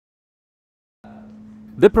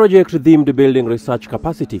The project deemed building research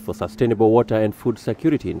capacity for sustainable water and food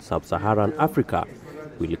security in sub-Saharan Africa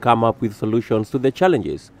will come up with solutions to the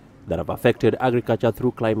challenges that have affected agriculture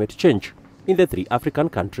through climate change in the 3 African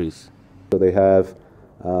countries. So they have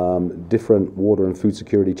different water and food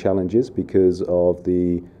security challenges because of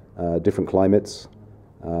the different climates,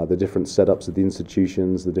 the different setups of the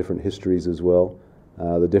institutions, the different histories as well,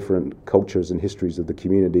 the different cultures and histories of the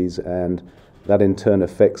communities, and that in turn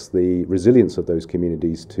affects the resilience of those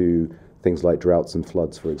communities to things like droughts and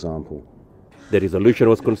floods, for example. The resolution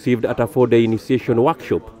was conceived at a 4-day initiation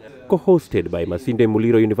workshop co-hosted by Masinde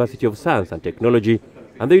Muliro University of Science and Technology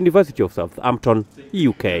and the University of Southampton,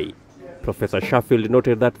 UK. Professor Sheffield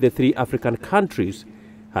noted that the 3 African countries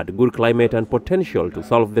had good climate and potential to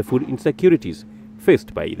solve the food insecurities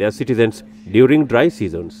faced by their citizens during dry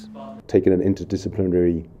seasons. Taking an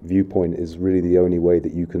interdisciplinary viewpoint is really the only way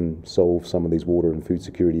that you can solve some of these water and food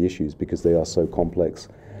security issues, because they are so complex.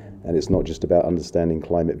 And it's not just about understanding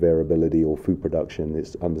climate variability or food production,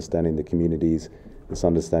 it's understanding the communities, it's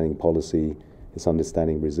understanding policy, it's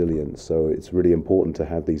understanding resilience. So it's really important to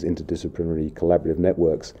have these interdisciplinary collaborative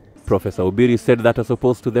networks. Professor Obiri said that as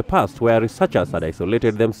opposed to the past where researchers had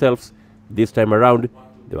isolated themselves, this time around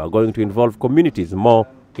they were going to involve communities more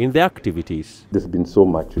in the activities. There's been so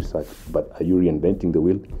much research, but are you reinventing the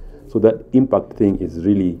wheel? So that impact thing is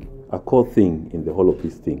really a core thing in the whole of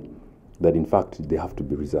this thing, that in fact they have to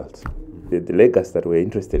be results. The legacy that we're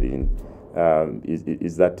interested in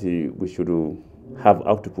is that we should have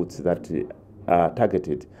outputs that are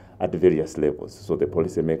targeted at various levels, so the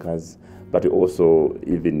policymakers, but also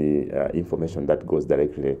even information that goes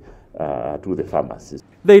directly to the farmers.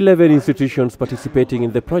 The 11 institutions participating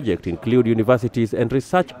in the project include universities and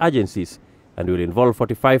research agencies and will involve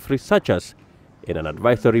 45 researchers in an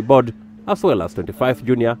advisory board as well as 25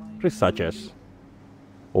 junior researchers.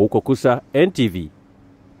 Ouko Kusa, NTV.